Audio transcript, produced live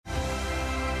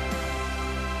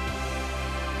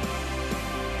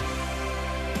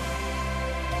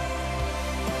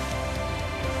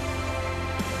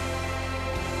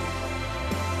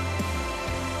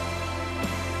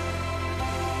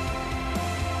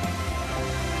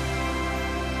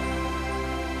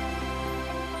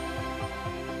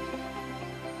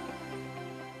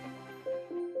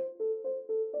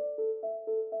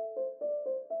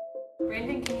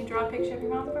Lighten, can you draw a picture of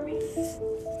your mom for me?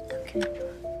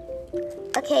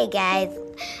 Okay, guys.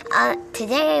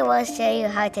 Today I will show you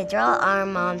how to draw our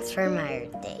moms for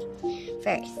Mother's Day.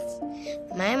 First,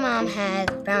 my mom has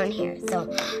brown hair,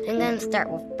 so I'm going to start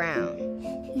with brown.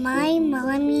 My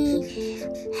mommy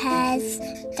has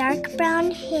dark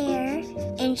brown hair,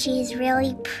 and she's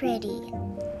really pretty.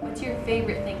 What's your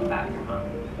favorite thing about your mom?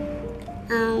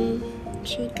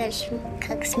 She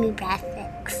cooks me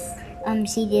breakfast.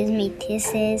 She gives me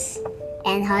kisses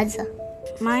and hugs.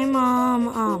 My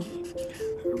mom,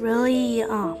 really,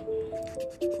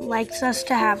 likes us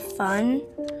to have fun,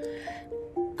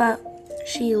 but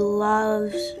she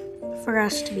loves for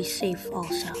us to be safe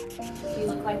also. Do you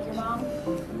look like your mom?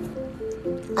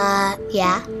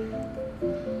 Yeah.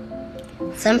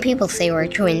 Some people say we're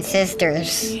twin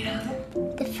sisters.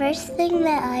 The first thing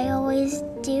that I always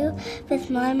do with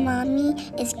my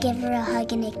mommy is give her a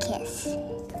hug and a kiss.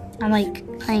 I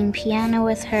like playing piano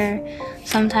with her.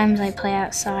 Sometimes I play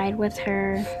outside with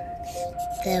her.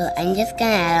 So I'm just going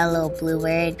to add a little blue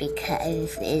bird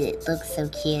because it looks so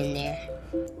cute in there.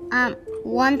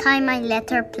 One time I let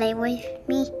her play with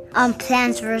me on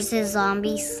Plants vs.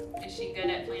 Zombies. Is she good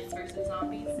at Plants vs.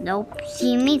 Zombies? Nope,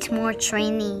 she needs more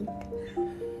training.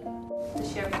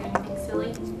 Does she ever do anything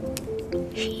silly?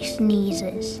 She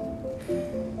sneezes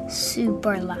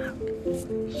super loud.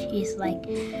 She's like,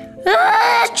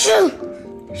 achoo!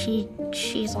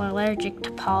 She's allergic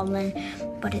to pollen,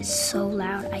 but it's so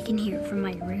loud I can hear it from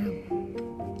my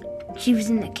room. She was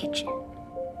in the kitchen.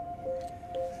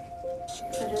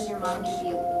 So does your mom give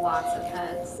you lots of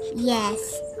hugs?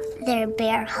 Yes, they're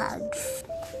bear hugs.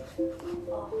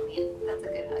 Oh man, that's a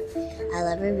good hug. I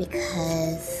love her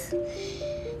because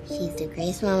she's the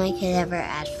greatest mom I could ever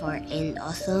ask for, and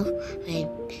also my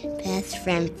best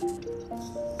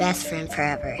friend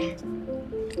forever.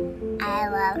 I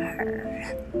love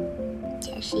her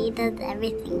because she does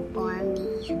everything for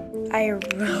me. I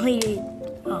really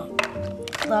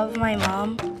love my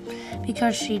mom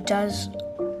because she does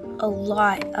a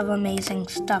lot of amazing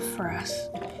stuff for us.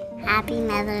 Happy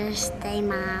Mother's Day,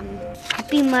 Mom.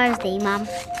 Happy Mother's Day, Mom.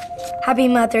 Happy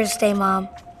Mother's Day, Mom.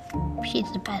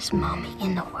 She's the best mommy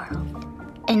in the world.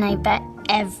 And I bet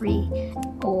every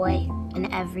boy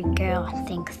and every girl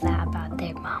thinks that about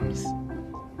their moms.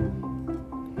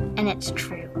 And it's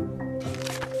true.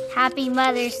 Happy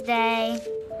Mother's Day.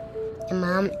 And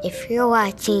Mom, if you're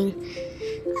watching,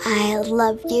 I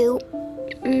love you.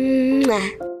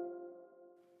 Mwah.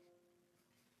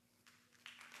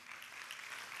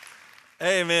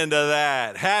 Amen to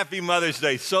that. Happy Mother's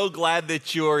Day. So glad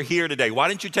that you're here today. Why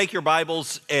don't you take your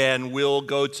Bibles and we'll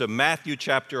go to Matthew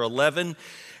chapter 11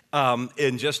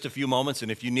 in just a few moments.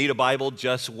 And if you need a Bible,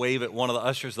 just wave at one of the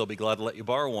ushers. They'll be glad to let you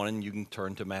borrow one, and you can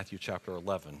turn to Matthew chapter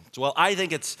 11. Well, I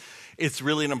think it's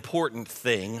really an important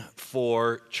thing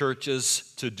for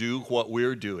churches to do what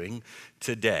we're doing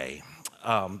today.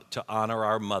 To honor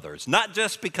our mothers, not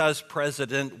just because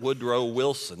President Woodrow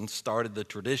Wilson started the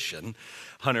tradition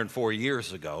 104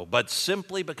 years ago, but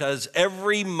simply because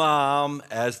every mom,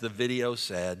 as the video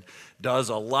said, does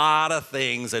a lot of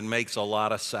things and makes a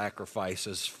lot of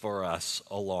sacrifices for us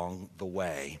along the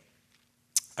way.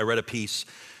 I read a piece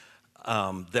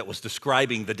that was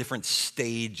describing the different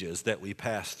stages that we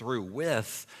pass through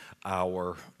with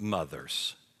our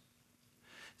mothers.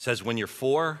 It says, when you're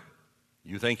 4,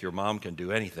 you think your mom can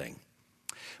do anything.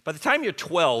 By the time you're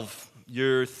 12,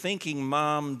 you're thinking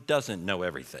mom doesn't know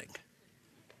everything.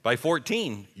 By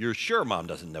 14, you're sure mom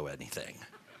doesn't know anything.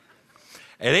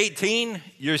 At 18,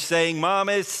 you're saying mom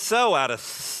is so out of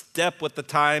step with the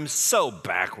times, so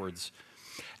backwards.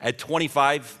 At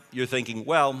 25, you're thinking,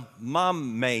 well,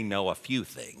 mom may know a few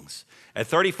things. At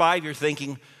 35, you're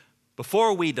thinking,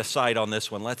 before we decide on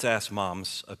this one, let's ask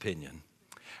mom's opinion.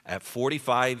 At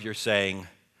 45, you're saying,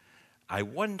 I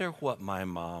wonder what my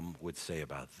mom would say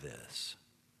about this.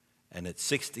 And at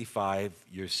 65,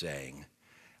 you're saying,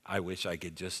 I wish I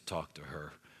could just talk to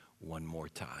her one more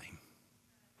time.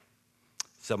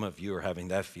 Some of you are having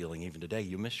that feeling even today.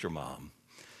 You miss your mom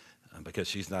because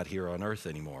she's not here on earth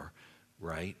anymore,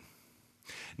 right?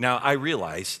 Now, I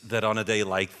realize that on a day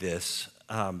like this,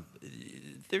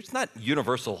 there's not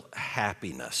universal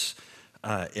happiness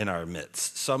in our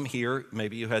midst. Some here,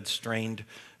 maybe you had strained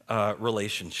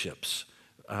relationships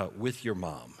with your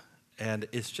mom, and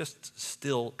it's just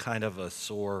still kind of a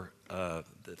sore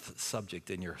subject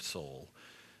in your soul.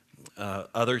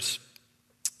 Others,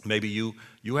 maybe you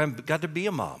haven't got to be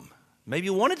a mom. Maybe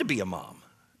you wanted to be a mom,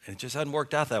 and it just hadn't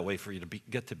worked out that way for you to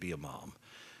get to be a mom.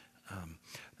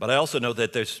 But I also know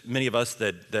that there's many of us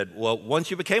that well,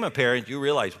 once you became a parent, you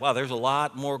realize, wow, there's a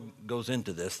lot more goes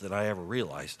into this than I ever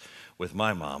realized with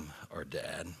my mom or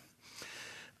dad.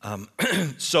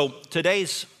 So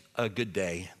today's a good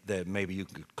day that maybe you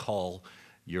could call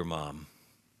your mom,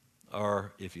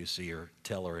 or if you see her,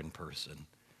 tell her in person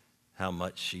how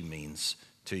much she means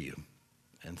to you,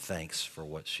 and thanks for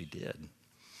what she did.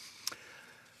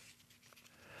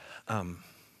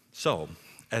 So,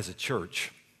 as a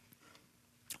church,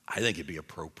 I think it'd be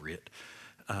appropriate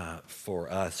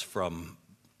for us from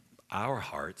our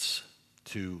hearts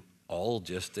to all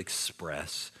just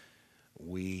express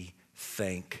we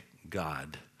thank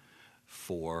God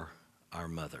for our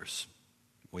mothers.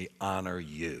 We honor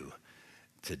you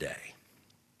today.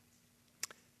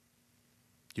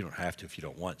 You don't have to if you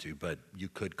don't want to, but you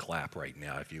could clap right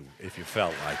now if you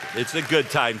felt like it. It's a good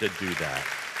time to do that.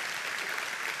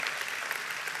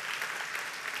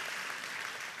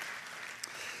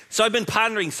 So I've been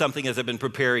pondering something as I've been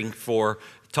preparing for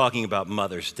talking about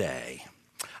Mother's Day.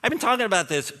 I've been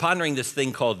pondering this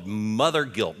thing called mother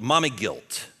guilt, mommy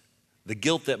guilt, the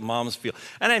guilt that moms feel.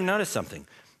 And I've noticed something.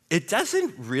 It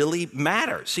doesn't really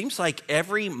matter. It seems like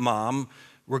every mom,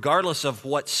 regardless of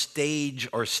what stage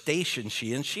or station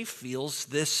she's in, she feels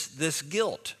this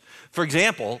guilt. For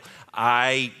example,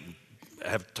 I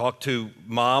have talked to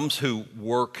moms who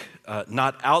work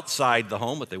not outside the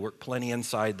home, but they work plenty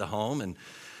inside the home, and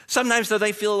sometimes though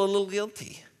they feel a little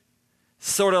guilty.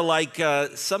 Sort of like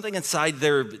something inside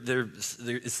their,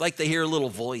 it's like they hear a little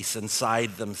voice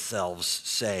inside themselves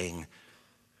saying,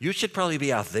 you should probably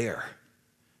be out there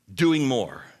doing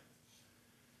more,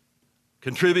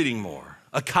 contributing more,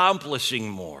 accomplishing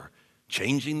more,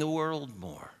 changing the world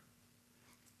more.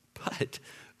 But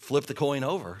flip the coin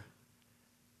over.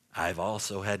 I've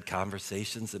also had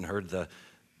conversations and heard the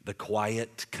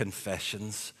quiet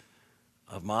confessions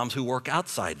of moms who work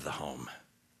outside the home.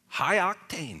 High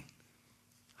octane,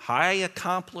 high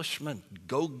accomplishment,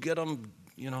 go get them,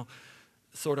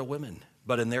 sort of women.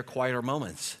 But in their quieter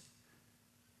moments,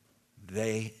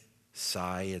 they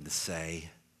sigh and say,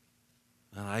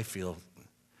 I feel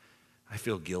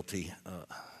guilty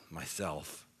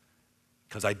myself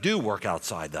because I do work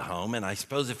outside the home, and I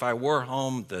suppose if I were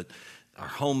home, our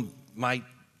home might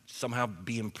somehow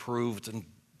be improved and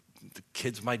the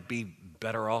kids might be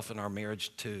better off in our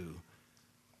marriage too.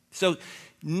 So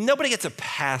nobody gets a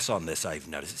pass on this, I've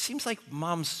noticed. It seems like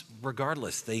moms,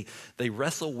 regardless, they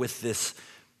wrestle with this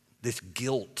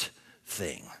guilt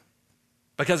thing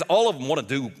because all of them want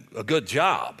to do a good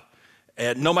job,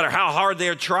 and no matter how hard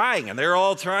they're trying, and they're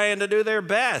all trying to do their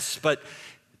best, but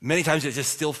many times it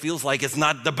just still feels like it's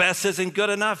not, the best isn't good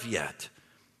enough yet.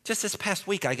 Just this past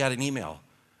week, I got an email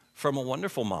from a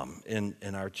wonderful mom in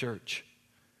our church.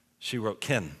 She wrote,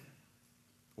 Ken,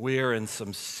 we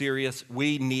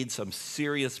need some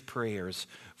serious prayers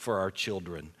for our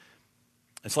children.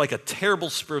 It's like a terrible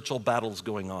spiritual battle is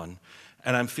going on,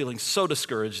 and I'm feeling so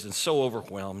discouraged and so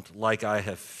overwhelmed, like I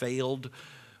have failed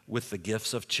with the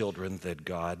gifts of children that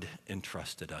God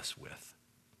entrusted us with.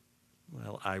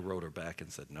 Well, I wrote her back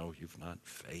and said, no, you've not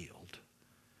failed.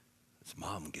 It's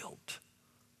mom guilt.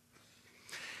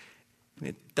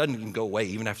 It doesn't even go away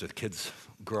even after the kids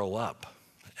grow up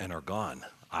and are gone.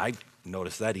 I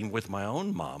noticed that even with my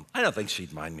own mom. I don't think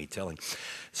she'd mind me telling.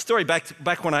 Story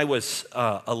back when I was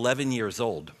 11 years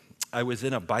old. I was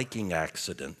in a biking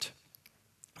accident,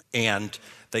 and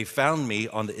they found me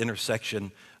on the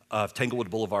intersection of Tanglewood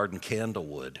Boulevard and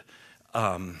Candlewood.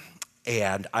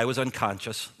 And I was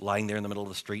unconscious, lying there in the middle of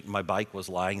the street, and my bike was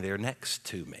lying there next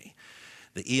to me.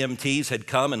 The EMTs had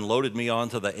come and loaded me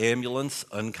onto the ambulance,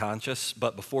 unconscious,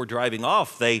 but before driving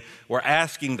off, they were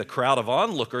asking the crowd of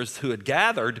onlookers who had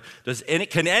gathered,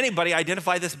 can anybody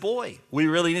identify this boy? We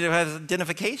really need to have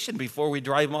identification before we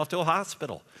drive him off to a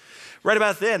hospital. Right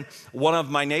about then, one of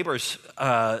my neighbors,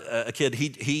 a kid,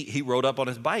 he rode up on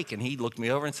his bike, and he looked me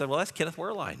over and said, well, that's Kenneth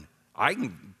Wehrlein. I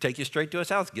can take you straight to his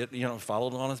house,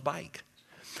 followed him on his bike.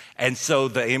 And so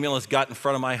the ambulance got in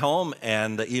front of my home,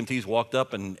 and the EMTs walked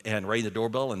up and rang the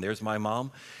doorbell, and there's my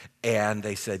mom. And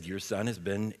they said, your son has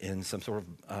been in some sort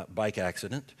of bike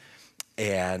accident,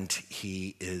 and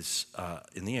he is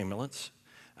in the ambulance.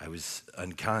 I was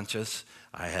unconscious.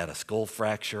 I had a skull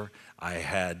fracture. I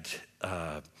had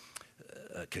a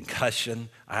concussion.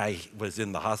 I was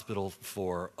in the hospital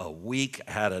for a week,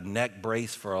 had a neck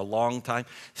brace for a long time,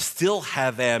 still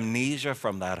have amnesia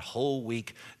from that whole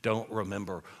week, don't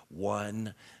remember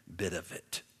one bit of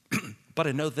it. But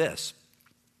I know this,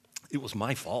 it was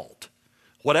my fault.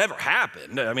 Whatever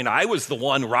happened, I was the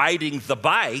one riding the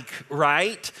bike,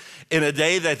 right? In a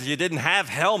day that you didn't have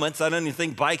helmets. I don't even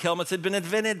think bike helmets had been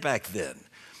invented back then.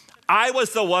 I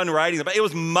was the one riding the bike. It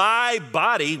was my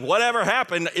body. Whatever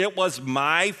happened, it was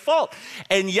my fault.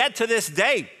 And yet to this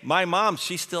day, my mom,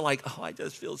 she's still like, oh, I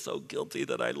just feel so guilty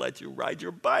that I let you ride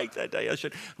your bike that day.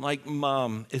 I'm like,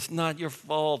 Mom, it's not your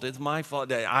fault. It's my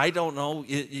fault. I don't know.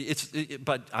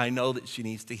 But I know that she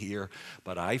needs to hear,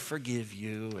 but I forgive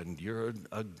you, and you're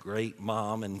a great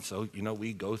mom. And so,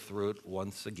 we go through it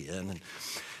once again. And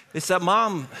it's that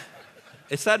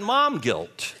mom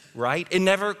guilt, right? It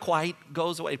never quite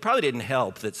goes away. It probably didn't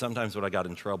help that sometimes when I got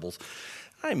in troubles,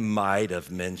 I might have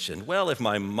mentioned, well, if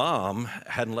my mom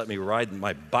hadn't let me ride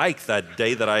my bike that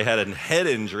day that I had a head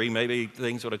injury, maybe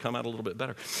things would have come out a little bit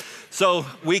better. So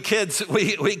we kids,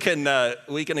 we can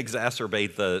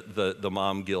exacerbate the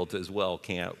mom guilt as well,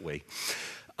 can't we?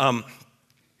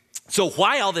 So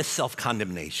why all this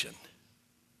self-condemnation?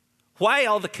 Why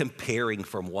all the comparing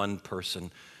from one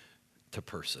person to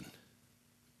person?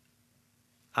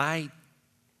 I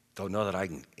don't know that I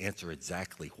can answer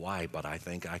exactly why, but I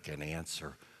think I can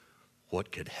answer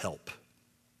what could help.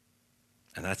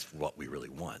 And that's what we really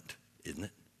want, isn't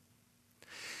it?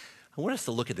 I want us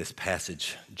to look at this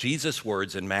passage, Jesus'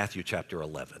 words in Matthew chapter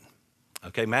 11.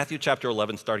 Okay, Matthew chapter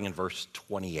 11, starting in verse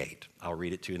 28. I'll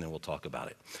read it to you and then we'll talk about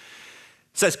it.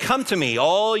 It says, "Come to me,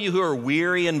 all you who are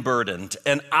weary and burdened,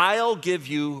 and I'll give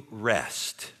you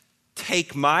rest.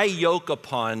 Take my yoke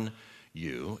upon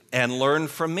you and learn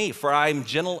from me, for I am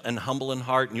gentle and humble in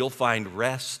heart, and you'll find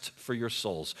rest for your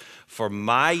souls. For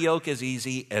my yoke is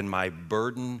easy and my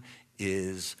burden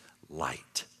is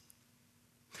light."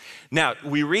 Now,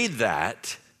 we read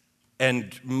that,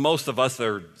 and most of us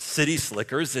are city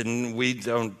slickers, and we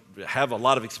don't have a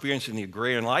lot of experience in the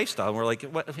agrarian lifestyle, and we're like,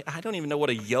 I don't even know what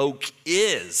a yoke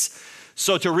is.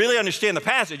 So to really understand the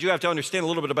passage, you have to understand a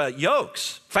little bit about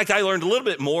yokes. In fact, I learned a little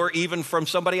bit more even from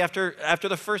somebody after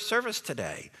the first service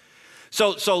today.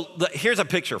 Here's a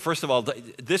picture. First of all,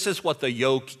 this is what the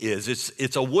yoke is.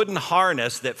 It's a wooden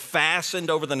harness that fastened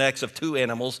over the necks of two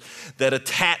animals that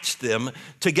attached them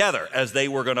together as they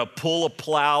were going to pull a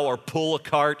plow or pull a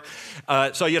cart.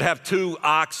 So you'd have two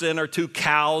oxen or two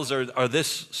cows or this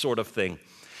sort of thing.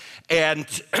 And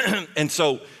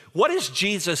so what is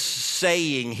Jesus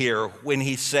saying here when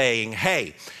he's saying,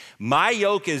 hey, my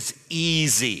yoke is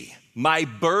easy, my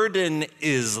burden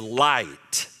is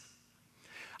light?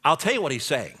 I'll tell you what he's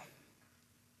saying.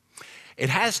 It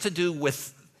has to do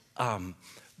with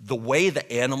the way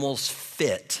the animals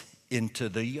fit into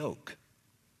the yoke.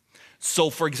 So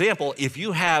for example, if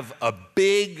you have a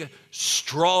big,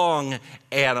 strong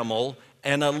animal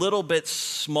and a little bit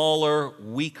smaller,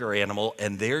 weaker animal,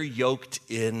 and they're yoked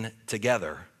in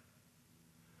together,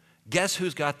 guess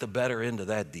who's got the better end of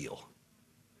that deal?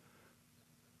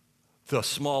 The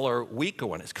smaller, weaker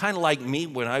one. It's kind of like me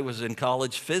when I was in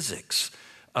college physics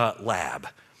lab.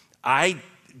 It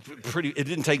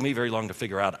didn't take me very long to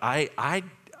figure out, I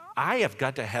have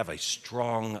got to have a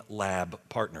strong lab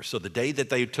partner. So the day that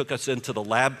they took us into the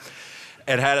lab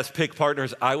and had us pick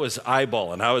partners, I was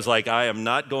eyeballing. I was like, I am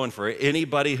not going for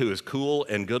anybody who is cool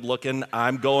and good looking.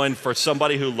 I'm going for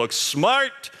somebody who looks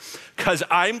smart, because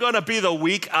I'm going to be the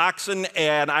weak oxen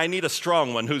and I need a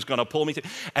strong one who's going to pull me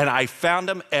through. And I found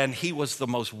him, and he was the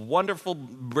most wonderful,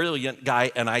 brilliant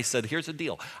guy. And I said, here's the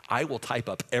deal. I will type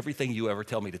up everything you ever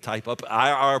tell me to type up.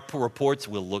 Our reports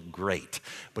will look great,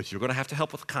 but you're going to have to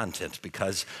help with content,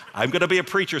 because I'm going to be a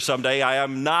preacher someday. I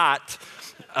am not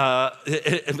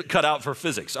cut out for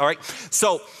physics, all right?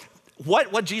 So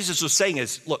what Jesus was saying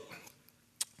is, look,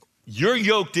 you're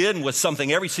yoked in with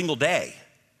something every single day.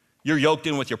 You're yoked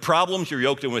in with your problems, you're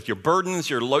yoked in with your burdens,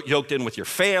 you're yoked in with your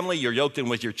family, you're yoked in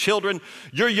with your children,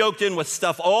 you're yoked in with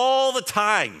stuff all the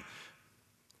time.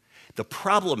 The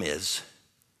problem is,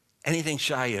 anything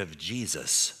shy of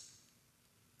Jesus,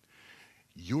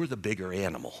 you're the bigger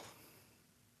animal.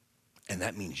 And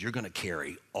that means you're going to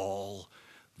carry all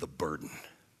the burden.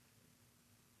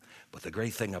 But the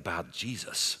great thing about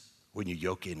Jesus, when you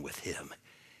yoke in with him,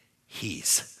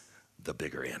 he's the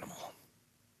bigger animal.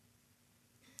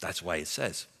 That's why it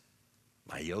says,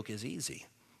 my yoke is easy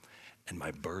and my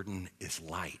burden is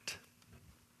light.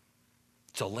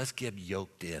 So let's get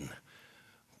yoked in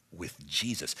with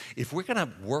Jesus. If we're going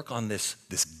to work on this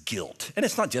guilt, and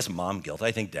it's not just mom guilt,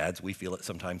 I think dads, we feel it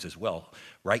sometimes as well,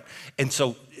 right? And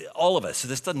so all of us, so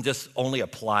this doesn't just only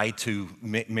apply to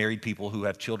married people who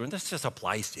have children, this just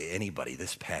applies to anybody.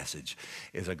 This passage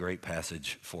is a great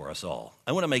passage for us all.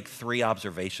 I want to make three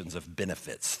observations of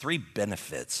benefits, three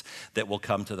benefits that will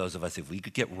come to those of us if we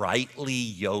could get rightly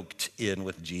yoked in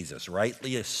with Jesus,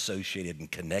 rightly associated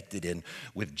and connected in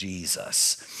with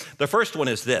Jesus. The first one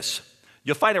is this.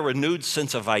 You'll find a renewed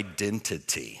sense of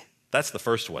identity. That's the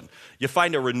first one. You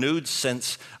find a renewed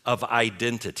sense of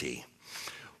identity.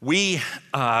 We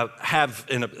have,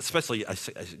 and especially, I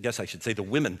guess I should say the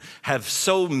women, have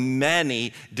so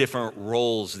many different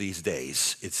roles these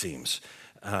days, it seems.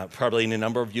 Probably a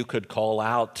number of you could call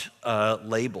out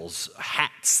labels,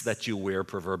 hats that you wear,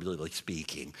 proverbially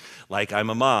speaking. Like I'm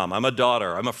a mom, I'm a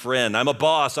daughter, I'm a friend, I'm a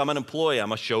boss, I'm an employee,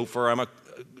 I'm a chauffeur, I'm a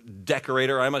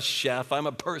decorator, I'm a chef, I'm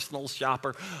a personal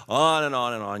shopper, on and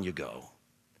on and on you go.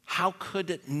 How could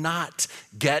it not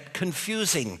get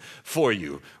confusing for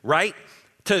you, right?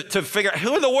 To figure out,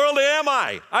 who in the world am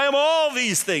I? I am all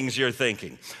these things you're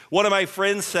thinking. One of my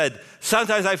friends said,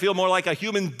 sometimes I feel more like a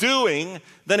human doing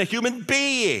than a human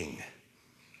being,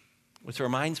 which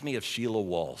reminds me of Sheila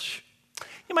Walsh.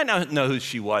 You might not know who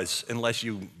she was unless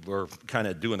you were kind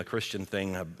of doing the Christian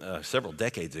thing several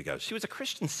decades ago. She was a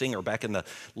Christian singer back in the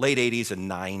late 80s and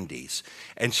 90s.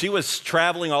 And she was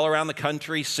traveling all around the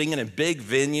country, singing in big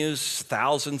venues,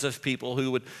 thousands of people who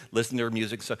would listen to her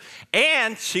music.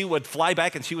 And she would fly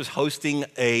back, and she was hosting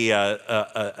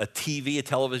a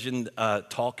television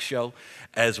talk show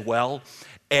as well.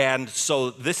 And so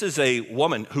this is a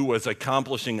woman who was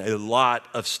accomplishing a lot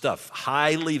of stuff,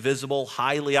 highly visible,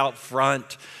 highly out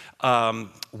front,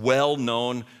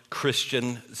 well-known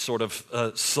Christian sort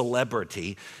of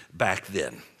celebrity back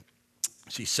then.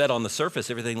 She said on the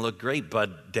surface, everything looked great,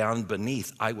 but down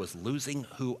beneath, I was losing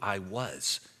who I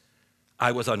was.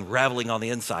 I was unraveling on the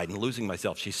inside and losing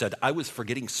myself. She said, I was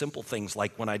forgetting simple things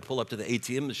like when I'd pull up to the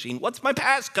ATM machine, what's my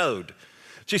passcode?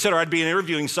 She said, or I'd be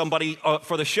interviewing somebody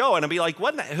for the show, and I'd be like,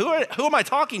 who am I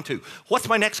talking to? What's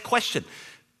my next question?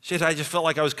 She said, I just felt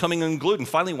like I was coming unglued. And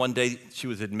finally, one day, she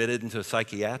was admitted into a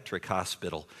psychiatric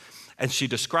hospital. And she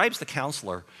describes the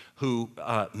counselor who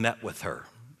met with her.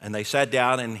 And they sat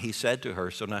down, and he said to her,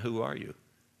 so now who are you?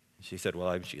 She said, well,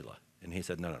 I'm Sheila. And he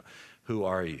said, no, who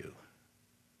are you?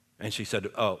 And she said,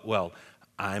 oh, well,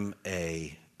 I'm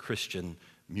a Christian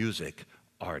music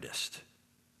artist.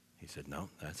 He said, no,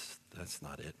 that's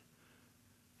not it.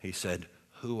 He said,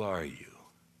 who are you?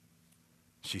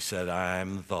 She said,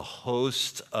 I'm the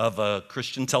host of a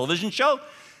Christian television show.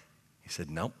 He said,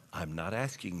 no, I'm not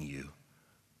asking you,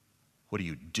 what do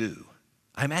you do?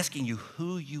 I'm asking you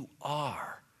who you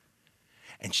are.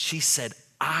 And she said,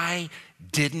 I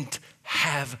didn't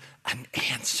have an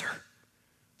answer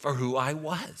for who I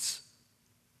was.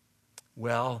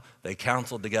 Well, they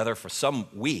counseled together for some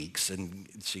weeks, and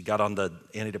she got on the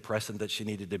antidepressant that she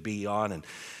needed to be on,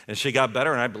 and she got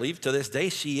better, and I believe to this day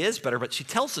she is better. But she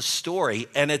tells a story,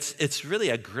 and it's really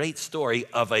a great story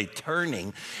of a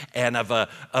turning and of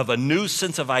a new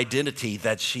sense of identity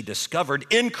that she discovered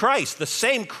in Christ, the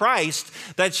same Christ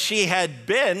that she had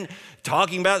been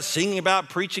talking about, singing about,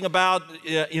 preaching about,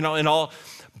 and all.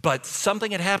 But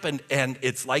something had happened, and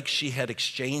it's like she had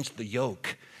exchanged the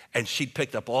yoke. And she'd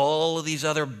picked up all of these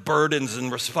other burdens and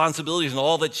responsibilities and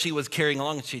all that she was carrying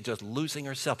along, and she's just losing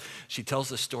herself. She tells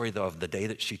the story, though, of the day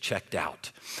that she checked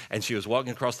out. And she was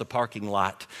walking across the parking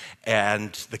lot,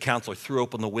 and the counselor threw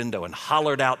open the window and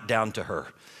hollered out down to her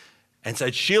and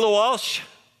said, Sheila Walsh,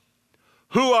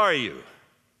 who are you?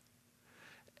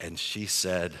 And she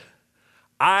said,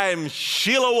 I'm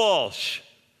Sheila Walsh,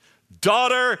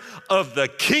 daughter of the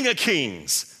King of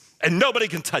Kings, and nobody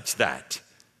can touch that.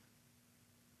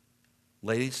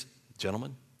 Ladies,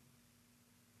 gentlemen,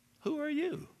 who are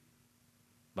you,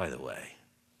 by the way?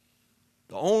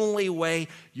 The only way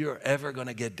you're ever going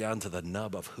to get down to the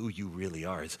nub of who you really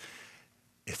are is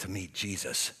to meet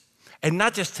Jesus. And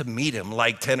not just to meet him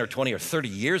like 10 or 20 or 30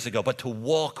 years ago, but to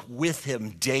walk with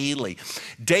him daily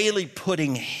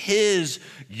putting his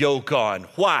yoke on.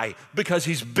 Why? Because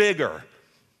he's bigger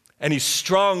and he's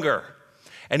stronger.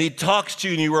 And he talks to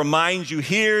you and he reminds you,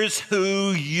 here's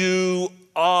who you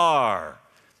are.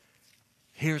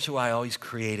 Here's who I always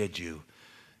created you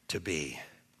to be.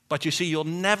 But you see, you'll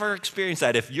never experience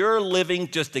that if you're living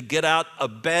just to get out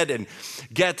of bed and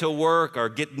get to work or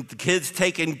get the kids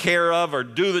taken care of or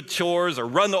do the chores or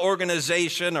run the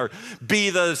organization or be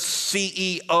the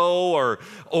CEO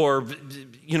or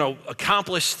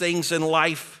accomplish things in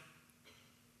life.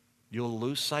 You'll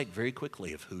lose sight very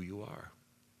quickly of who you are.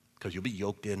 Because you'll be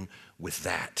yoked in with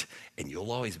that, and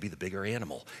you'll always be the bigger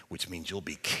animal, which means you'll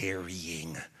be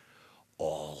carrying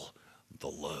all the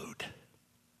load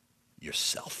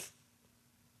yourself.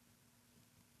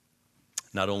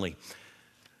 Not only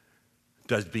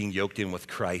does being yoked in with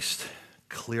Christ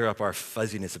clear up our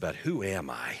fuzziness about who am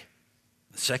I,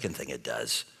 the second thing it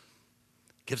does,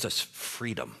 gives us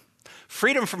freedom.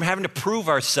 Freedom from having to prove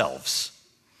ourselves.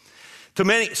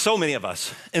 So many of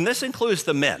us, and this includes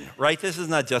the men, right? This is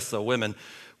not just the women.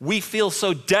 We feel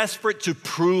so desperate to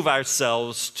prove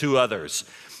ourselves to others.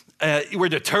 We're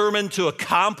determined to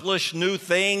accomplish new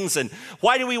things. And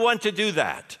why do we want to do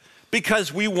that?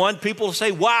 Because we want people to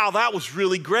say, wow, that was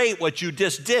really great what you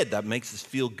just did. That makes us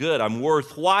feel good. I'm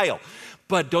worthwhile.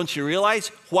 But don't you realize,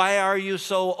 why are you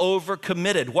so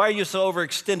overcommitted? Why are you so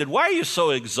overextended? Why are you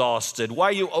so exhausted? Why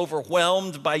are you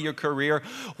overwhelmed by your career?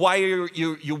 Why are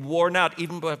you worn out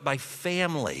even by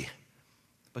family?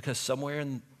 Because somewhere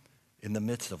in the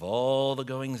midst of all the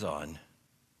goings on,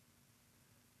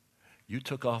 you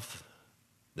took off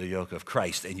the yoke of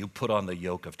Christ and you put on the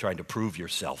yoke of trying to prove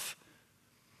yourself.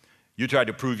 You tried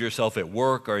to prove yourself at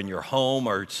work or in your home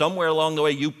or somewhere along the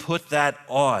way, you put that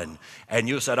on and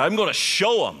you said, I'm going to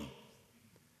show them.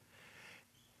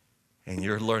 And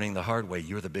you're learning the hard way,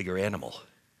 you're the bigger animal,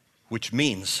 which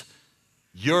means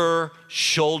you're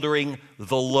shouldering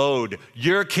the load.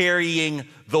 You're carrying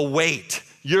the weight.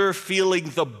 You're feeling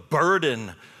the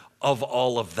burden of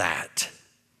all of that.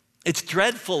 It's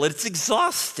dreadful. It's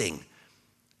exhausting.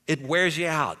 It wears you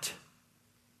out.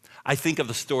 I think of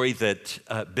the story that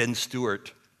Ben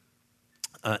Stewart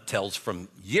tells from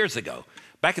years ago,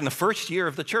 back in the first year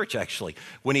of the church, actually,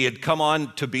 when he had come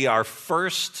on to be our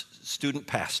first student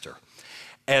pastor.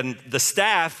 And the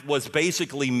staff was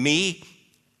basically me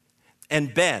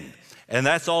and Ben, and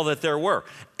that's all that there were.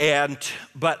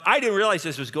 But I didn't realize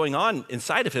this was going on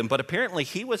inside of him, but apparently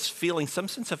he was feeling some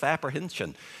sense of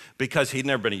apprehension because he'd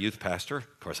never been a youth pastor.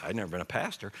 Of course, I'd never been a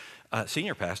pastor,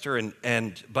 senior pastor,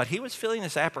 but he was feeling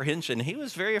this apprehension. He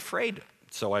was very afraid.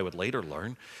 So I would later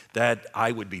learn that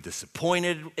I would be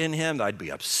disappointed in him, that I'd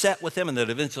be upset with him, and that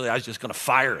eventually I was just going to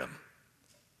fire him.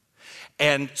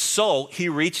 And so he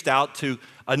reached out to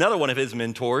another one of his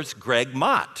mentors, Greg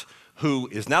Mott, who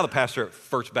is now the pastor at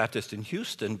First Baptist in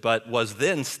Houston, but was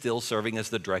then still serving as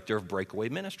the director of Breakaway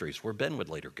Ministries, where Ben would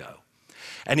later go.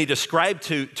 And he described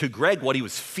to Greg what he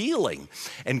was feeling.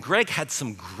 And Greg had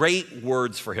some great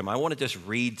words for him. I want to just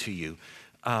read to you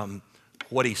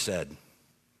what he said.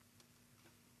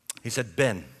 He said,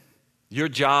 Ben, your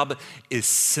job is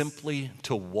simply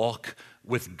to walk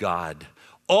with God.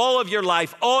 All of your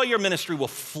life, all your ministry will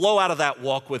flow out of that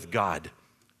walk with God.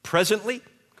 Presently,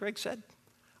 Greg said,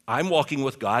 I'm walking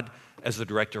with God as the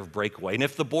director of Breakaway. And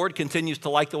if the board continues to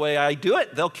like the way I do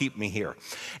it, they'll keep me here.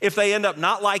 If they end up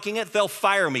not liking it, they'll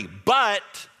fire me.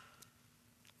 But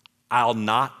I'll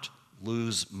not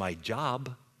lose my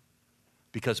job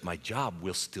because my job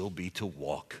will still be to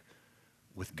walk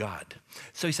with God.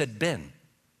 So he said, Ben,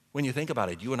 when you think about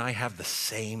it, you and I have the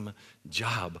same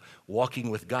job, walking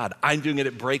with God. I'm doing it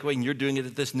at Breakaway and you're doing it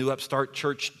at this new upstart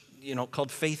church,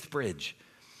 called Faith Bridge.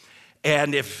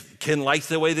 And if Ken likes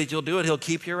the way that you'll do it, he'll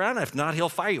keep you around. If not, he'll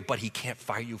fire you. But he can't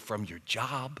fire you from your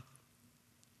job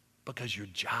because your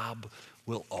job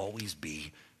will always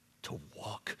be to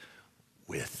walk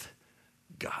with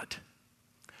God.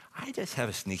 I just have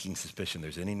a sneaking suspicion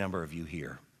there's any number of you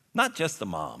here, not just the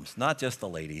moms, not just the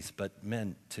ladies, but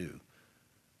men too.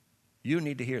 You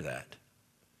need to hear that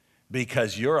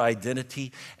because your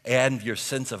identity and your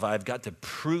sense of I've got to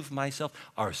prove myself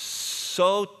are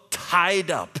so tied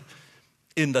up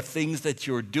in the things that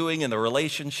you're doing and the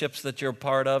relationships that you're a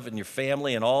part of and your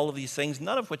family and all of these things,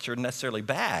 none of which are necessarily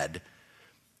bad,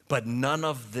 but none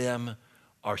of them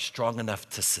are strong enough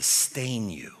to sustain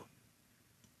you.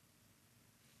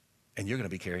 And you're going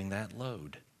to be carrying that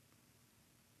load.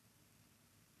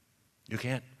 You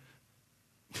can't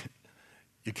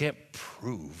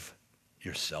prove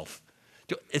yourself.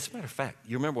 As a matter of fact,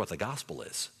 you remember what the gospel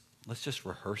is. Let's just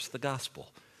rehearse the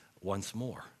gospel once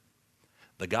more.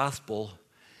 The gospel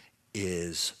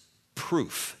is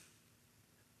proof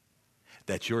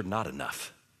that you're not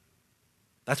enough.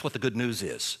 That's what the good news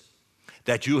is.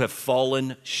 That you have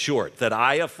fallen short, that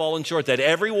I have fallen short, that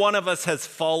every one of us has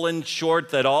fallen short,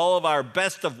 that all of our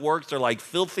best of works are like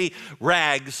filthy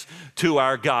rags to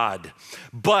our God.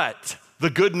 But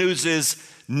the good news is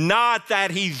not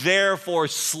that he therefore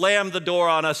slammed the door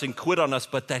on us and quit on us,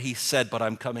 but that he said, but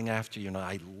I'm coming after you and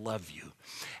I love you.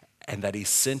 And that he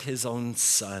sent his own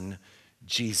son,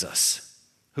 Jesus,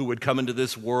 who would come into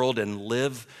this world and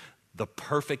live the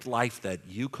perfect life that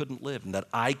you couldn't live and that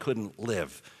I couldn't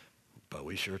live. But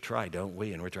we sure try, don't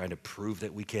we? And we're trying to prove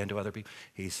that we can to other people.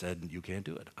 He said, you can't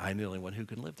do it. I'm the only one who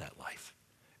can live that life.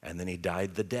 And then he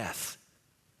died the death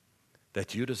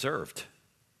that you deserved,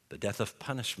 the death of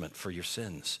punishment for your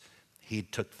sins. He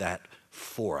took that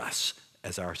for us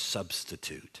as our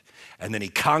substitute. And then he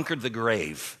conquered the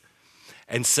grave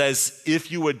and says, if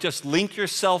you would just link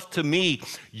yourself to me,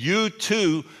 you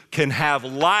too can have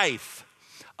life,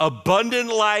 abundant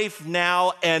life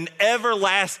now and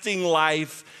everlasting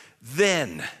life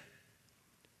then.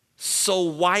 So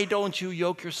why don't you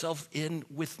yoke yourself in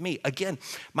with me? Again,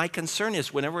 my concern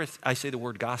is whenever I say the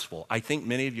word gospel, I think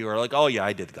many of you are like, oh yeah,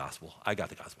 I did the gospel. I got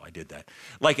the gospel. I did that.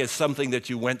 Like it's something that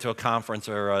you went to a conference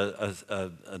or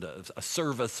a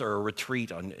service or a retreat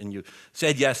and you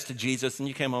said yes to Jesus and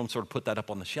you came home and sort of put that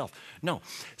up on the shelf. No.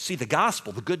 See, the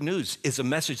gospel, the good news, is a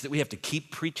message that we have to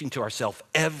keep preaching to ourselves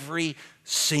every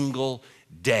single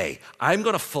day. I'm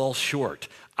going to fall short.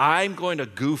 I'm going to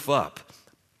goof up.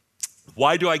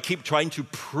 Why do I keep trying to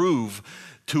prove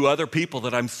to other people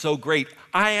that I'm so great?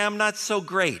 I am not so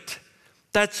great.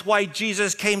 That's why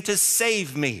Jesus came to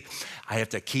save me. I have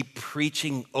to keep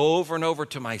preaching over and over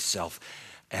to myself.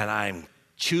 And I'm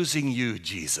choosing you,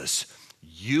 Jesus.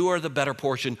 You are the better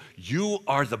portion. You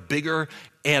are the bigger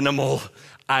animal.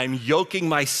 I'm yoking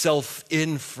myself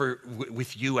in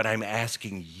with you, and I'm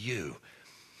asking you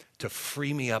to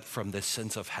free me up from this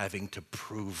sense of having to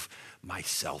prove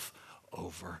myself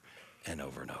over and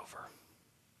over and over.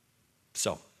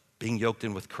 So, being yoked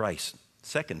in with Christ.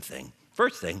 Second thing.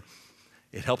 First thing,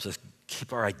 it helps us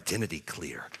keep our identity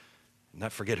clear,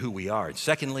 not forget who we are. And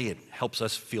secondly, it helps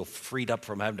us feel freed up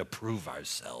from having to prove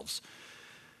ourselves.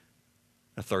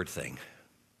 A third thing,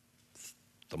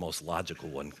 the most logical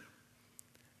one,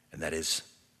 and that is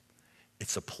it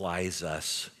supplies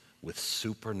us with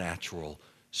supernatural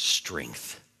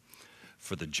strength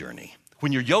for the journey.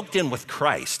 When you're yoked in with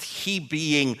Christ, he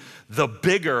being the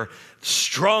bigger,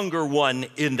 stronger one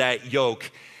in that yoke,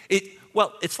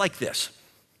 it's like this.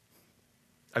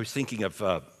 I was thinking of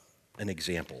an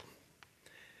example.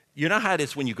 You know how it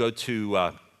is when you go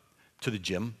to the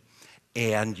gym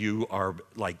and you are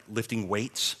like lifting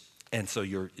weights, and so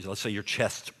let's say you're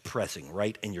chest pressing,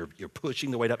 right? And you're pushing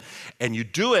the weight up, and you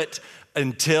do it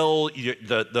until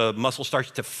the muscle starts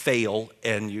to fail,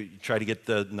 and you try to get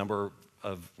the number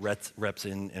of reps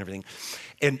in and everything.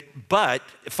 But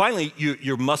finally,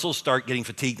 your muscles start getting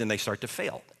fatigued and they start to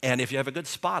fail. And if you have a good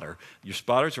spotter, your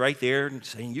spotter's right there and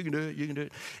saying, you can do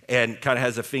it, and kind of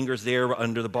has the fingers there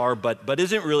under the bar, but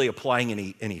isn't really applying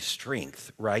any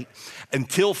strength, right?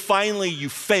 Until finally you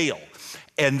fail.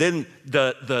 And then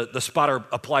the spotter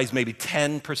applies maybe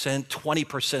 10%,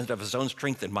 20% of his own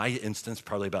strength, in my instance,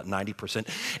 probably about 90%,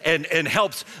 and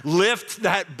helps lift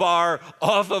that bar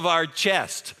off of our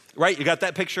chest. Right? You got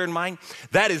that picture in mind?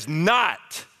 That is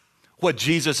not what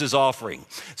Jesus is offering.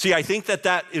 See, I think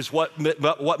that is what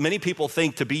many people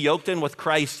think to be yoked in with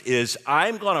Christ is,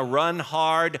 I'm going to run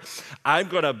hard. I'm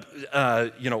going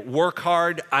to work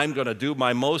hard. I'm going to do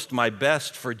my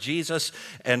best for Jesus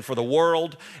and for the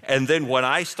world. And then when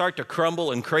I start to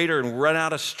crumble and crater and run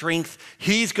out of strength,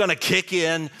 he's going to kick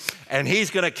in and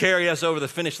he's going to carry us over the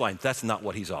finish line. That's not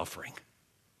what he's offering.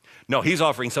 No, he's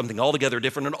offering something altogether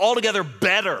different and altogether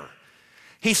better.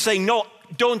 He's saying, no,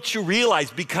 don't you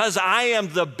realize, because I am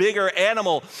the bigger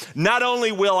animal, not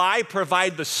only will I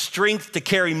provide the strength to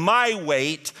carry my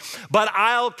weight, but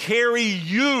I'll carry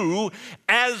you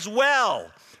as well.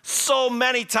 So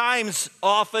many times,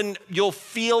 often you'll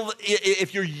feel,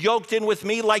 if you're yoked in with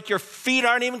me, like your feet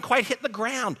aren't even quite hitting the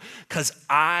ground, because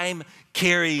I'm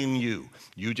carrying you.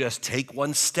 You just take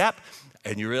one step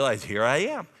and you realize, here I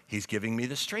am. He's giving me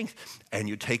the strength. And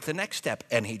you take the next step,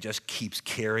 and he just keeps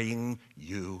carrying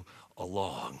you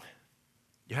along.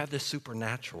 You have this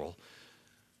supernatural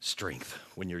strength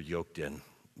when you're yoked in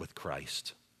with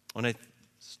Christ. When I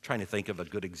was trying to think of a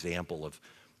good example of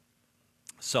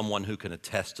someone who can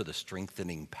attest to the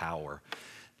strengthening power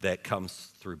that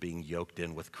comes through being yoked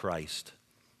in with Christ,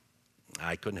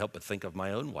 I couldn't help but think of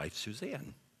my own wife,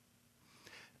 Suzanne.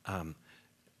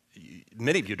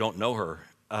 Many of you don't know her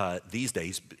these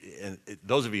days, and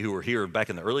those of you who were here back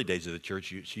in the early days of the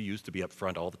church, she used to be up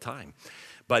front all the time.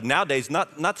 But nowadays,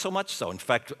 not so much so. In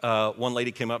fact, one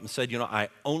lady came up and said, I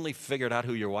only figured out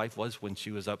who your wife was when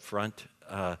she was up front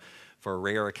for a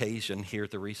rare occasion here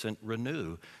at the recent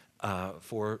Renew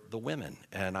for the women.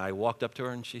 And I walked up to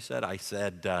her and I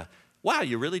said, wow,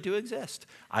 you really do exist.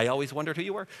 I always wondered who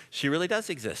you were. She really does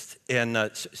exist. And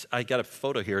I got a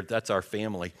photo here. That's our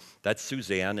family. That's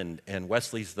Suzanne, and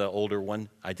Wesley's the older one.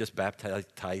 I just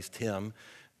baptized him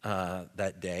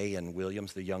that day, and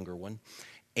William's the younger one.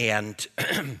 And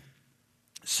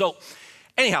so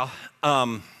anyhow,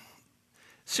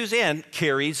 Suzanne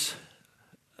carries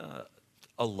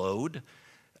a load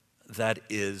that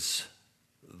is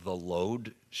the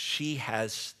load she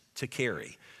has to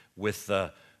carry with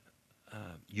the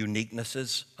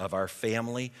uniquenesses of our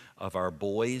family, of our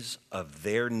boys, of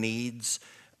their needs.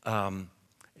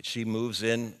 She moves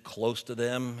in close to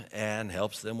them and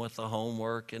helps them with the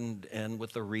homework and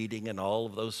with the reading and all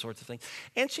of those sorts of things.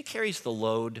 And she carries the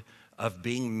load of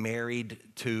being married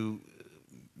to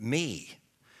me.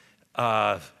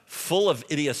 full of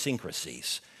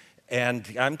idiosyncrasies.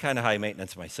 And I'm kind of high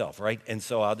maintenance myself, right? And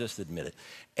so I'll just admit it.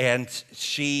 And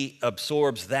she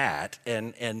absorbs that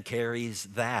and carries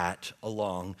that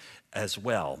along as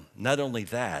well. Not only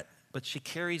that, but she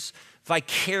carries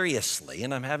vicariously,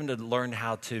 and I'm having to learn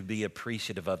how to be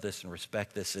appreciative of this and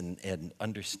respect this and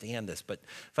understand this, but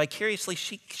vicariously,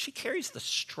 she carries the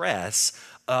stress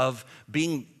of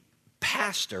being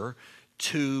pastor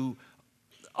to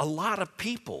a lot of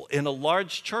people in a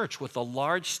large church with a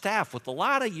large staff with a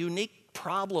lot of unique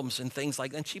problems and things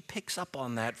like that. And she picks up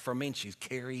on that from me, and she's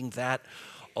carrying that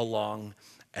along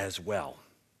as well.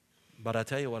 But I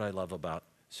tell you what I love about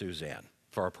Suzanne,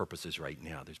 for our purposes right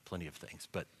now, there's plenty of things,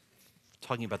 but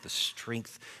talking about the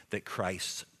strength that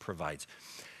Christ provides.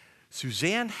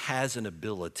 Suzanne has an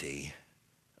ability,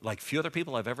 like few other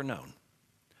people I've ever known,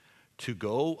 to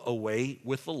go away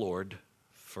with the Lord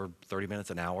for 30 minutes,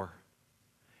 an hour,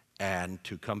 and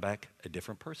to come back a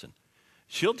different person.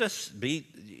 She'll just be,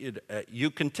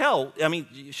 you can tell, I mean,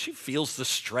 she feels the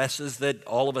stresses that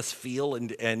all of us feel,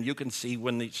 and you can see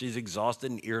when she's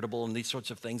exhausted and irritable and these sorts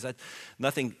of things. That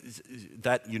nothing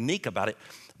that unique about it.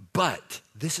 But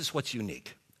this is what's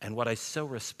unique and what I so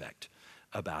respect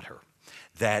about her,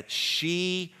 that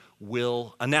she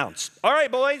will announce, all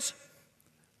right, boys,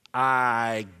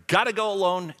 I got to go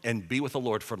alone and be with the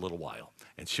Lord for a little while.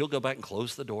 And she'll go back and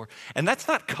close the door. And that's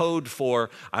not code for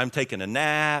I'm taking a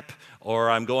nap or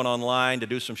I'm going online to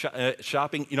do some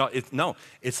shopping. You know,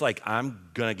 it's like I'm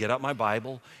going to get out my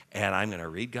Bible and I'm going to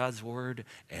read God's word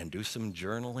and do some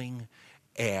journaling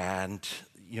and,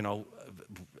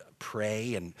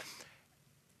 pray.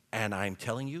 And I'm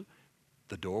telling you,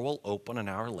 the door will open an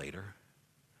hour later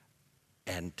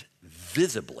and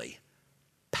visibly,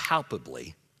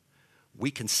 palpably, we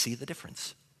can see the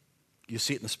difference. You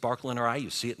see it in the sparkle in her eye. You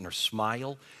see it in her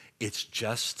smile. It's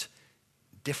just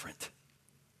different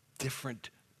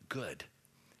good.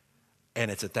 And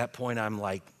it's at that point I'm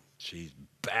like, she's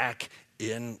back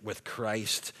in with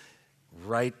Christ,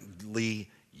 rightly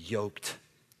yoked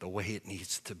the way it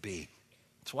needs to be.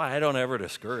 That's why I don't ever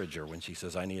discourage her when she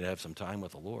says, I need to have some time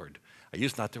with the Lord. I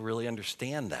used not to really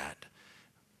understand that,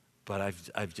 but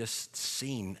I've just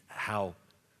seen how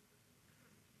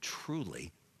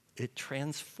truly it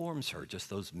transforms her, just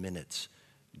those minutes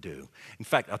do. In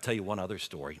fact, I'll tell you one other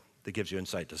story that gives you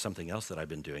insight to something else that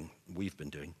we've been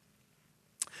doing.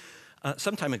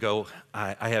 Some time ago,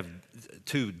 I have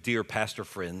two dear pastor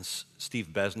friends, Steve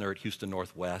Besner at Houston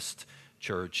Northwest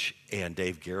Church and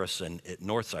Dave Garrison at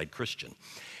Northside Christian.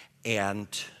 And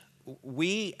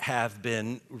we have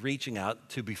been reaching out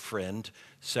to befriend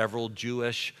several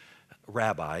Jewish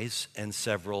rabbis and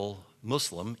several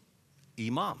Muslim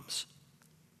imams.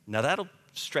 Now, that'll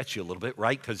stretch you a little bit,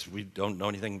 right? Because we don't know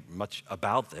anything much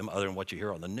about them other than what you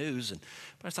hear on the news.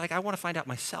 But it's like, I want to find out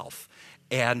myself.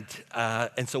 And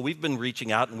so we've been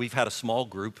reaching out, and we've had a small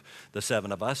group, the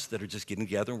 7 of us, that are just getting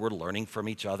together, and we're learning from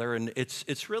each other. And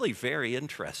it's really very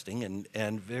interesting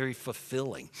and very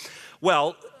fulfilling.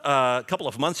 Well, a couple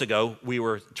of months ago, we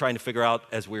were trying to figure out,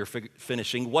 as we were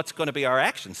finishing, what's going to be our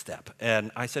action step.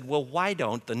 And I said, well, why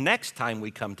don't the next time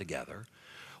we come together,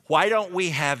 why don't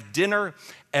we have dinner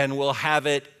and we'll have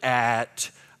it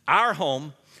at our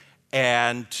home,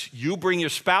 and you bring your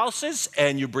spouses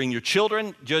and you bring your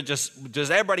children, just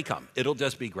everybody come. It'll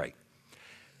just be great.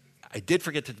 I did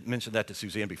forget to mention that to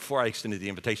Suzanne before I extended the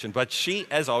invitation, but she,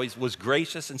 as always, was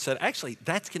gracious and said, actually,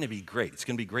 that's going to be great. It's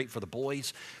going to be great for the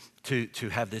boys to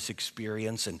have this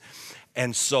experience.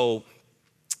 And so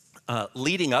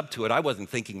leading up to it, I wasn't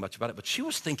thinking much about it, but she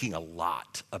was thinking a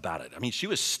lot about it. I mean, she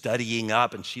was studying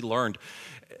up and she learned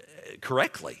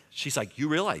correctly. She's like, you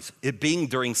realize it being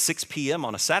during 6 p.m.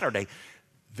 on a Saturday,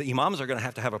 the imams are going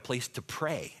to have a place to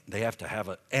pray. They have to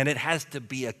have and it has to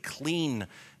be a clean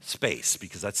space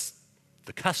because that's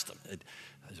the custom.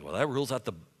 Well, that rules out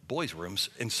the boys' rooms.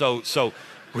 And so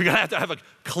we're going to have a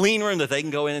clean room that they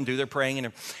can go in and do their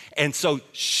praying. And so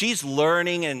she's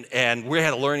learning, and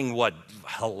we're learning what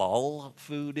halal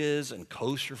food is and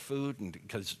kosher food, and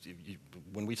because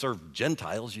when we serve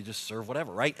Gentiles, you just serve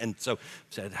whatever, right? And so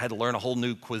I had to learn a whole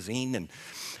new cuisine, and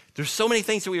there's so many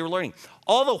things that we were learning.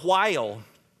 All the while,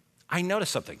 I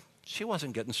noticed something. She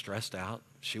wasn't getting stressed out.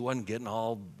 She wasn't getting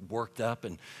all worked up,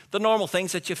 and the normal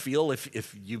things that you feel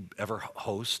if you ever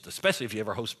host, especially if you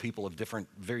ever host people of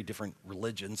very different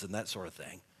religions and that sort of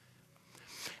thing.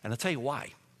 And I'll tell you why.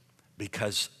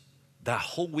 Because that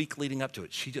whole week leading up to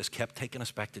it, she just kept taking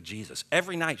us back to Jesus.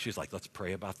 Every night she's like, let's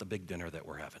pray about the big dinner that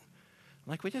we're having.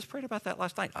 I'm like, we just prayed about that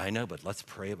last night. I know, but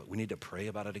we need to pray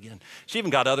about it again. She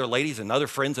even got other ladies and other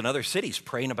friends in other cities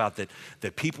praying about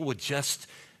that people would just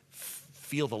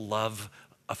feel the love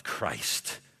of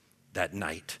Christ that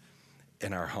night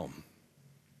in our home.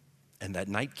 And that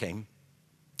night came,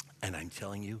 and I'm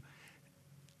telling you,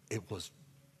 it was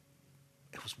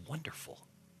wonderful.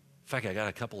 In fact, I got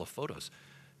a couple of photos.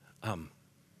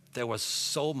 There was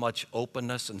so much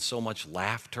openness and so much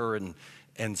laughter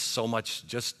and so much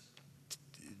just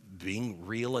being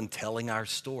real and telling our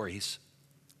stories.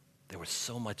 There was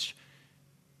so much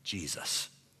Jesus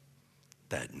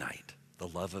that night. The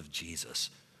love of Jesus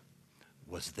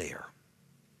was there.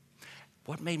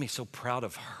 What made me so proud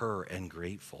of her and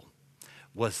grateful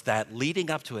was that leading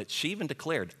up to it, she even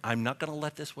declared, I'm not going to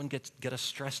let this one get us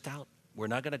stressed out. We're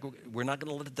not going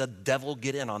to let the devil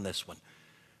get in on this one.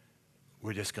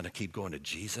 We're just going to keep going to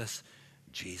Jesus,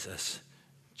 Jesus,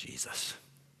 Jesus.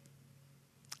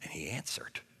 And he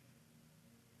answered.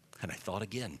 And I thought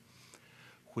again,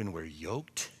 when we're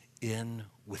yoked in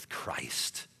with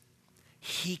Christ,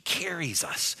 he carries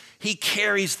us. He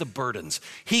carries the burdens.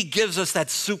 He gives us that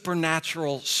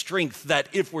supernatural strength that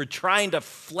if we're trying to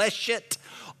flesh it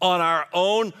on our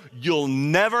own, you'll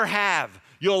never have.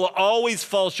 You'll always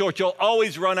fall short. You'll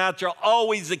always run out. You'll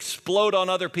always explode on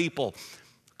other people.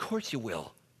 Of course you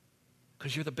will,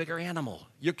 because you're the bigger animal.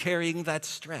 You're carrying that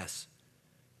stress,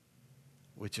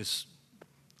 which is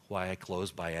why I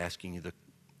close by asking you the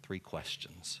 3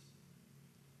 questions.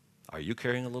 Are you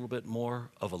carrying a little bit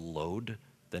more of a load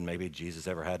than maybe Jesus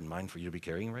ever had in mind for you to be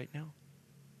carrying right now?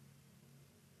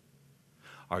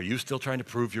 Are you still trying to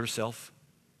prove yourself?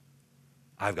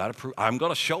 I've got to prove, I'm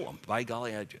going to show them. By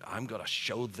golly, I'm going to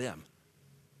show them.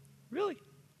 Really?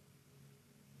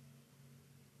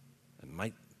 It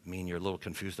might mean you're a little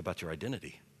confused about your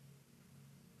identity.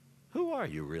 Who are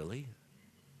you really?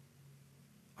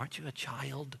 Aren't you a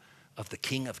child of the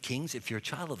King of Kings? If you're a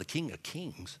child of the King of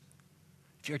Kings,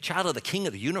 if you're a child of the King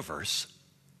of the universe,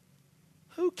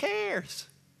 who cares?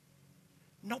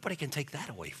 Nobody can take that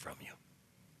away from you.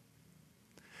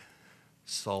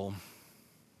 So,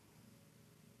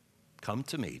 come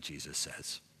to me, Jesus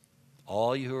says,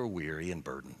 all you who are weary and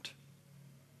burdened.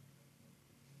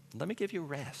 Let me give you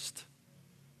rest.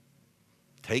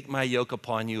 Take my yoke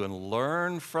upon you and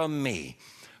learn from me,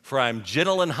 for I'm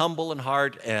gentle and humble in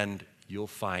heart, and you'll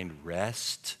find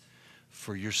rest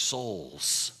for your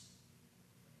souls.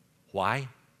 Why?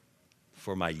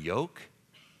 For my yoke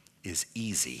is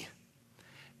easy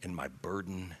and my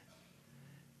burden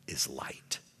is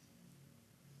light.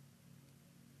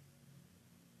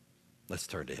 Let's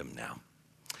turn to him now.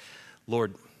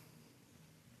 Lord,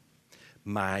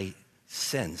 my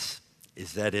sense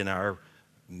is that in our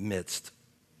midst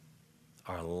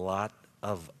are a lot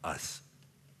of us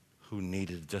who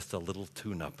needed just a little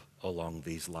tune-up along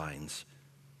these lines.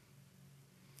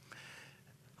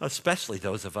 Especially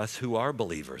those of us who are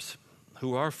believers,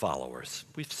 who are followers.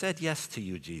 We've said yes to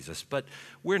you, Jesus, but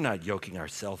we're not yoking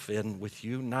ourselves in with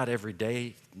you, not every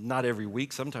day, not every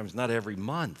week, sometimes not every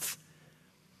month.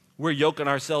 We're yoking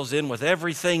ourselves in with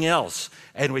everything else,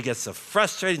 and we get so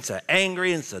frustrated, so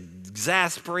angry, and so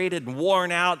exasperated, and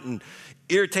worn out, and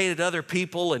irritated other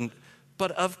people.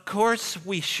 But of course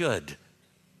we should,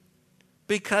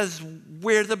 because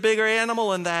we're the bigger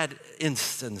animal in that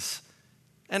instance.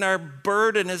 And our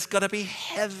burden is going to be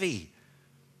heavy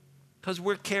because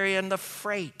we're carrying the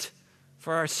freight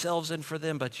for ourselves and for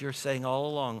them. But you're saying all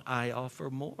along, I offer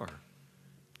more.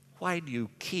 Why do you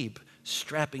keep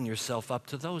strapping yourself up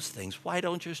to those things? Why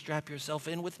don't you strap yourself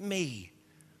in with me?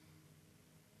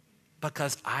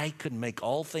 Because I could make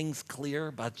all things clear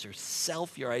about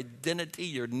yourself, your identity,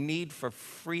 your need for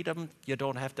freedom. You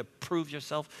don't have to prove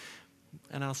yourself.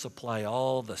 And I'll supply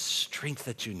all the strength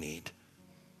that you need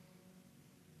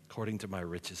according to my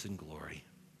riches and glory.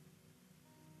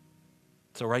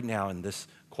 So right now in this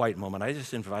quiet moment, I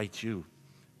just invite you,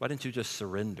 why don't you just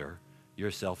surrender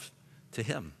yourself to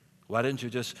him? Why don't you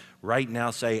just right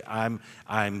now say, I'm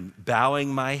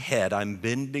bowing my head, I'm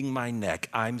bending my neck,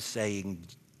 I'm saying,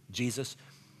 Jesus,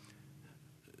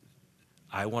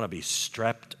 I want to be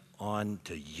strapped on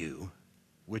to you.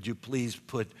 Would you please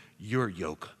put your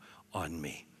yoke on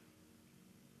me?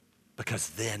 Because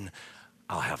then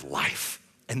I'll have life.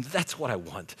 And that's what I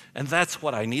want. And that's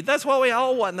what I need. That's what we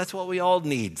all want. And that's what we all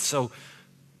need. So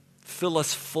fill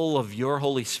us full of your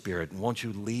Holy Spirit. And won't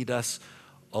you lead us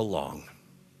along?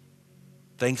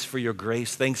 Thanks for your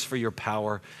grace. Thanks for your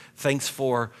power. Thanks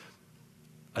for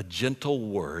a gentle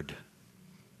word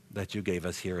that you gave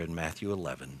us here in Matthew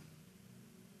 11.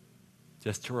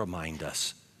 Just to remind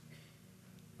us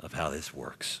of how this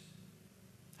works.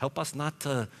 Help us not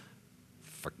to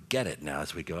forget it now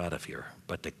as we go out of here,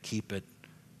 but to keep it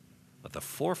at the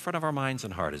forefront of our minds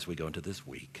and heart as we go into this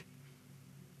week.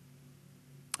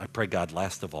 I pray, God,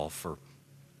 last of all, for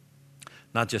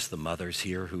Not just the mothers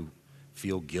here who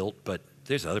feel guilt, but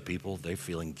there's other people, they're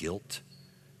feeling guilt.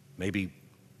 Maybe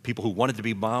people who wanted to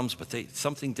be moms, but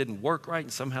something didn't work right,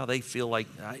 and somehow they feel like,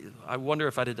 I wonder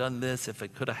if I'd have done this, if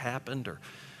it could have happened. Or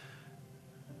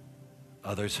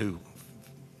others who,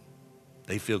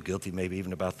 they feel guilty maybe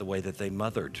even about the way that they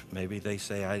mothered. Maybe they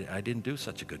say, I didn't do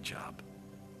such a good job.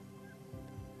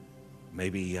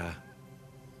 Maybe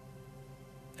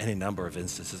any number of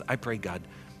instances. I pray, God,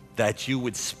 that you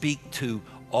would speak to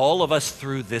all of us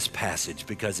through this passage,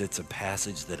 because it's a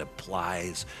passage that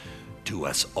applies to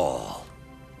us all.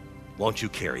 Won't you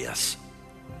carry us?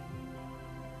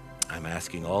 I'm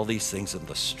asking all these things in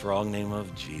the strong name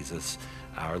of Jesus,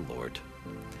 our Lord.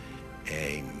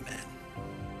 Amen.